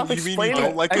 Like, stop explaining you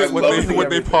don't like it it when they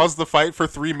everything. pause the fight for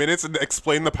 3 minutes and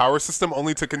explain the power system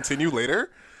only to continue later?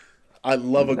 I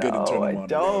love a good internal I monologue.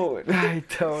 don't.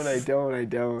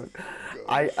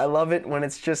 I love it when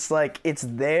it's just like, it's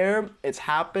there, it's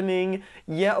happening.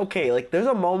 Yeah, okay, like there's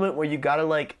a moment where you gotta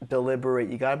like deliberate.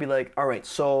 You gotta be like, all right,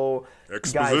 so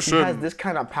guys, he Exposition. has this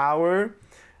kind of power.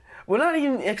 Well, not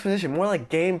even exposition, more like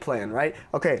game plan, right?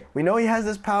 Okay, we know he has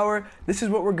this power. This is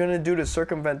what we're gonna do to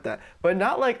circumvent that. But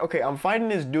not like, okay, I'm fighting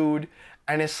this dude,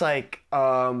 and it's like,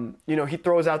 you know, he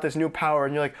throws out this new power,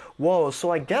 and you're like, whoa,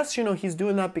 so I guess, you know, he's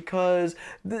doing that because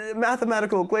the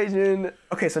mathematical equation.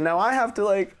 Okay, so now I have to,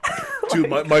 like... Dude,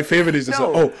 my favorite is just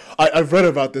No. like, I've read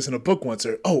about this in a book once.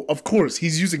 Or, of course,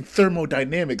 he's using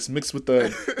thermodynamics mixed with the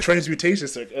transmutation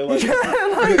circuit. Like,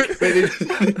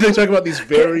 they talk about these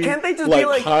very Can't they just be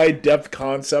like- high-depth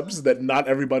concepts that not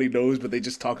everybody knows, but they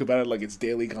just talk about it like it's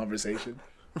daily conversation.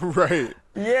 Right.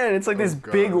 Yeah, and it's like this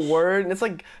big gosh. word, and it's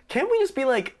like, can't we just be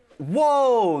like,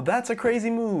 whoa, that's a crazy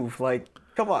move. Like,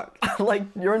 come on. Like,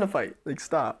 you're in a fight. Like,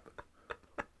 stop.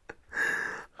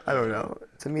 I don't know.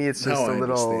 To me, it's just Now a I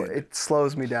little, understand. it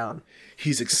slows me down.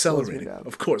 He's accelerating. down.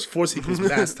 Of course, force equals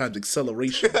mass times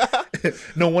acceleration.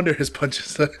 No wonder his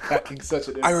punches are packing such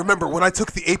an... I remember when I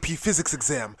took the AP Physics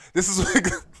exam. This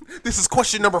is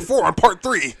question number 4 on part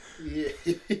 3.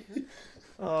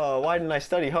 Oh, why didn't I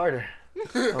study harder?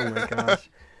 Oh my gosh.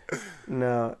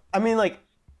 No. I mean, like,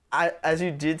 as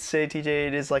you did say, TJ,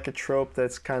 it is like a trope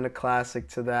that's kind of classic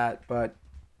to that, but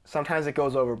sometimes it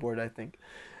goes overboard, I think.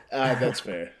 That's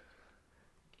fair.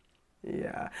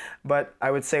 Yeah. But I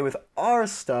would say with our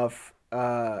stuff,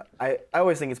 I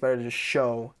always think it's better to just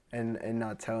show and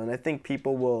not tell. And I think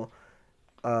people will,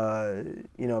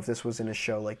 you know, if this was in a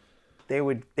show, like, they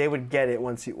would get it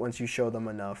once you show them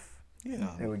enough.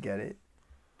 Yeah. They would get it.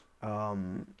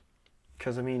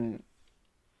 Because, I mean,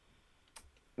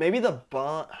 maybe the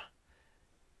bond...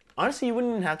 Honestly, you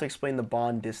wouldn't even have to explain the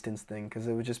bond distance thing, because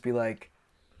it would just be like...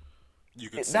 You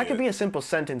could That could be a simple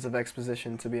sentence of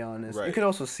exposition, to be honest. You Right. could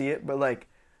also see it, but, like,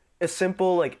 a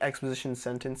simple like exposition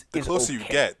sentence The is closer okay. you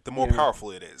get, the more You know?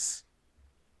 powerful it is.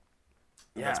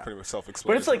 And that's Yeah. pretty much But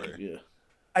self-explanatory. it's like Yeah.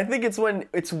 I think it's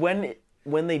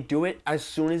when they do it as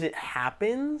soon as it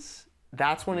happens,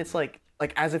 that's when it's like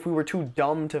as if we were too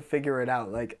dumb to figure it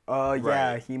out. Like, oh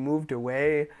yeah, Right. he moved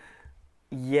away.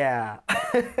 Yeah.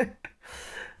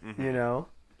 You know?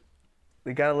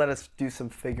 They gotta let us do some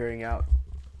figuring out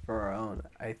for our own,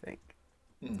 I think.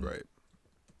 Right.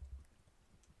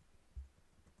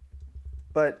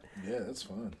 But Yeah, that's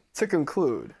fun. to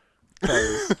conclude,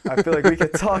 because I feel like we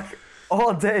could talk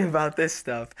all day about this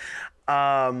stuff.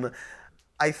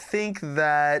 I think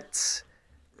that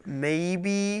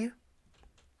maybe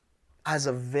as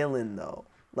a villain though,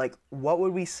 like what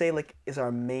would we say like is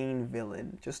our main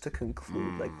villain? Just to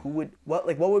conclude, like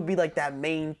what would be like that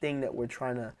main thing that we're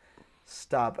trying to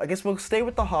stop? I guess we'll stay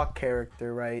with the Hawk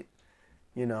character, right?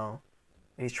 You know,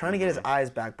 and he's trying to get his eyes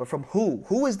back, but from who?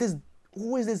 Who is this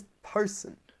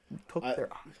person who took their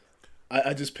eyes?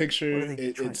 I just picture What are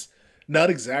they trying- it's not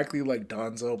exactly like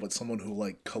Donzo, but someone who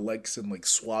like collects and like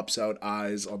swaps out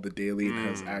eyes on the daily and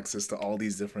has access to all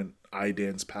these different eye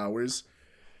dance powers.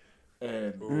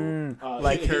 And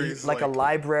Like carries, like a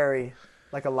library,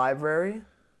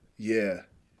 yeah,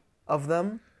 of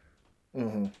them. like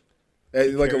a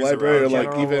Carries library or around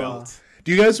like general, even.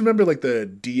 Do you guys remember like the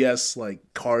DS like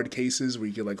card cases where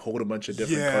you can like hold a bunch of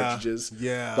different Yeah, cartridges?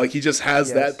 yeah. Like he just has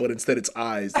Yes. that, but instead it's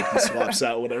eyes that he swaps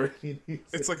out whenever he needs.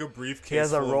 It's like a briefcase He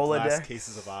has a full of glass Rolodex.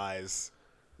 cases of eyes.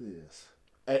 Yes.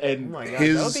 And Oh my god,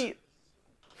 his that would be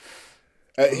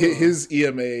his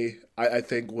EMA, I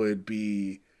think, would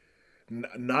be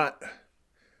not.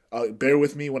 Bear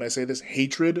with me when I say this: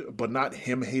 hatred, but not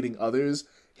him hating others.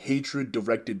 Hatred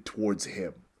directed towards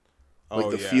him, like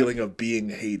the feeling of being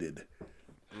hated.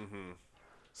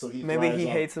 So maybe he thrives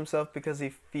on- hates himself because he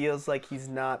feels like he's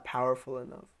not powerful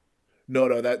enough.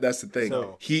 No, that's the thing.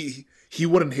 So- He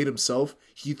wouldn't hate himself.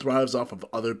 He thrives off of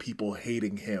other people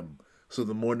hating him. So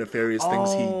the more nefarious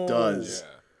things he does,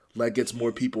 like gets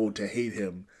more people to hate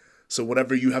him. So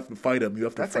whenever you have to fight him, you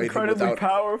have to That's fight him incredibly without.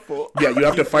 powerful. Yeah, you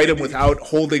have to fight him without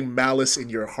holding malice in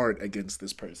your heart against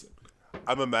this person.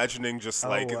 I'm imagining just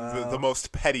like wow. the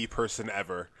most petty person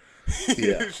ever.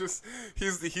 Yeah. He's just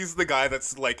he's the guy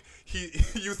that's like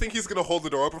you think he's gonna hold the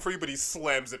door open for you, but he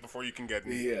slams it before you can get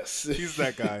in. Yes. He's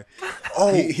that guy.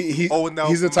 Oh, and now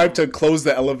he's the type to close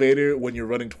the elevator when you're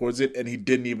running towards it, and he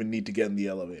didn't even need to get in the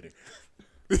elevator.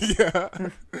 Yeah,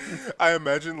 I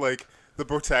imagine like the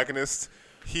protagonist.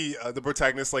 The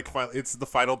protagonist like it's the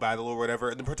final battle or whatever,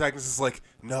 and the protagonist is like,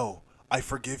 "No, I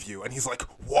forgive you," and he's like,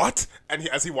 "What?" And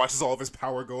as he watches all of his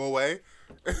power go away,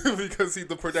 because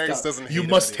the protagonist doesn't. Hate You him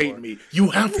must anymore. hate me.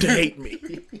 You have to hate me.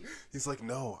 He's like,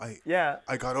 "No, Yeah.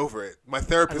 I got over it. My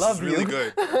therapist love is really you."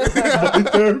 good." My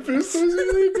therapist is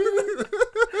really good.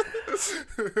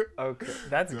 Okay,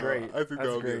 that's great. I think That's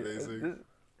that would be great. amazing.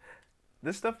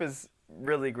 This stuff is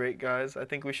really great, guys. I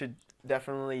think we should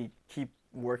definitely keep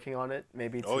working on it.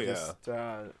 Maybe to Oh,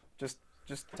 yeah.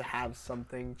 just to have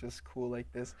something just cool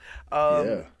like this.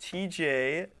 Yeah.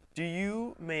 TJ, do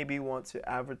you maybe want to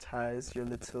advertise your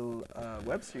little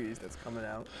web series that's coming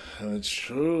out? That's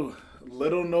true.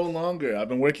 Little no longer. I've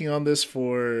been working on this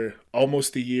for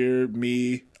almost a year.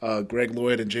 Me, Greg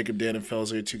Lloyd, and Jacob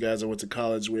Dannenfelser, two guys I went to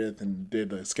college with and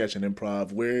did a sketch and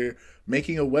improv. We're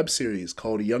making a web series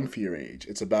called Young for Your Age.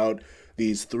 It's about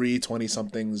these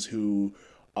 20-somethings who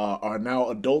are now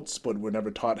adults, but were never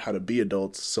taught how to be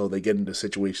adults, so they get into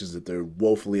situations that they're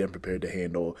woefully unprepared to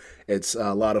handle. It's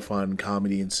a lot of fun.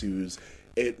 Comedy ensues.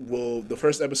 The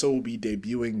first episode will be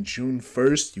debuting June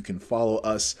 1st. You can follow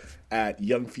us at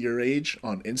Young for Your Age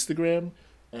on Instagram.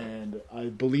 And I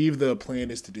believe the plan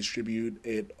is to distribute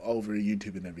it over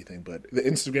YouTube and everything. But the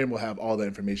Instagram will have all the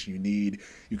information you need.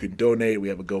 You can donate. We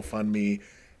have a GoFundMe.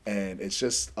 And it's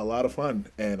just a lot of fun.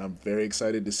 And I'm very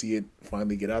excited to see it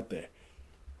finally get out there.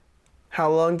 How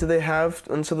long do they have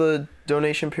until the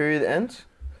donation period ends?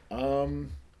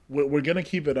 We're going to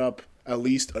keep it up at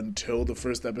least until the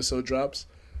first episode drops.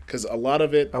 Because a lot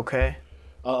of it... Okay.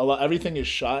 everything is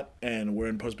shot and we're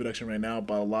in post-production right now,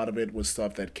 but a lot of it was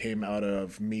stuff that came out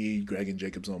of me, Greg, and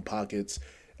Jacob's own pockets,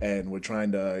 and we're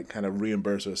trying to kind of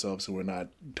reimburse ourselves so we're not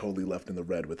totally left in the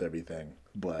red with everything.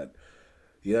 But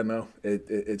yeah, no,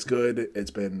 it's good.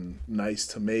 It's been nice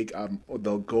to make.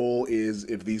 The goal is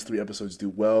if these 3 episodes do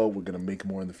well, we're gonna make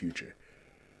more in the future.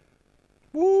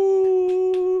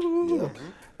 Woo! Yeah.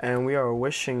 And we are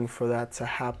wishing for that to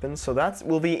happen. So that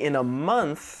will be in a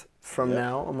month from Yeah.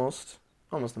 now, almost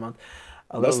a month.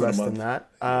 A Less little than a less than month.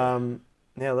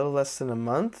 that. Yeah, a little less than a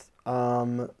month.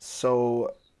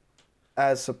 So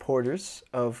as supporters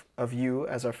of you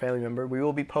as our family member, we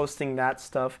will be posting that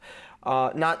stuff.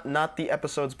 Not the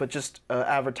episodes, but just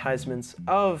advertisements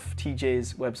of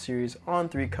TJ's web series on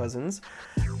Three Cousins.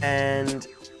 And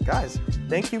guys,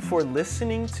 thank you for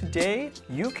listening today.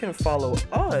 You can follow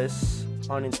us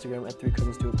on Instagram at Three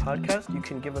Cousins Do a Podcast. You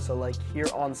can give us a like here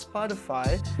on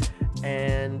Spotify.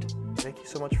 And thank you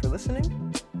so much for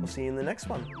listening. We'll see you in the next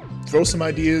one. Throw some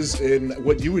ideas in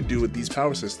what you would do with these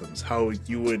power systems.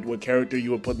 What character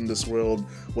you would put in this world,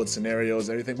 what scenarios,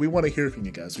 everything. We want to hear from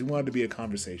you guys. We want it to be a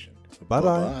conversation. Bye-bye.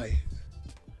 Bye-bye.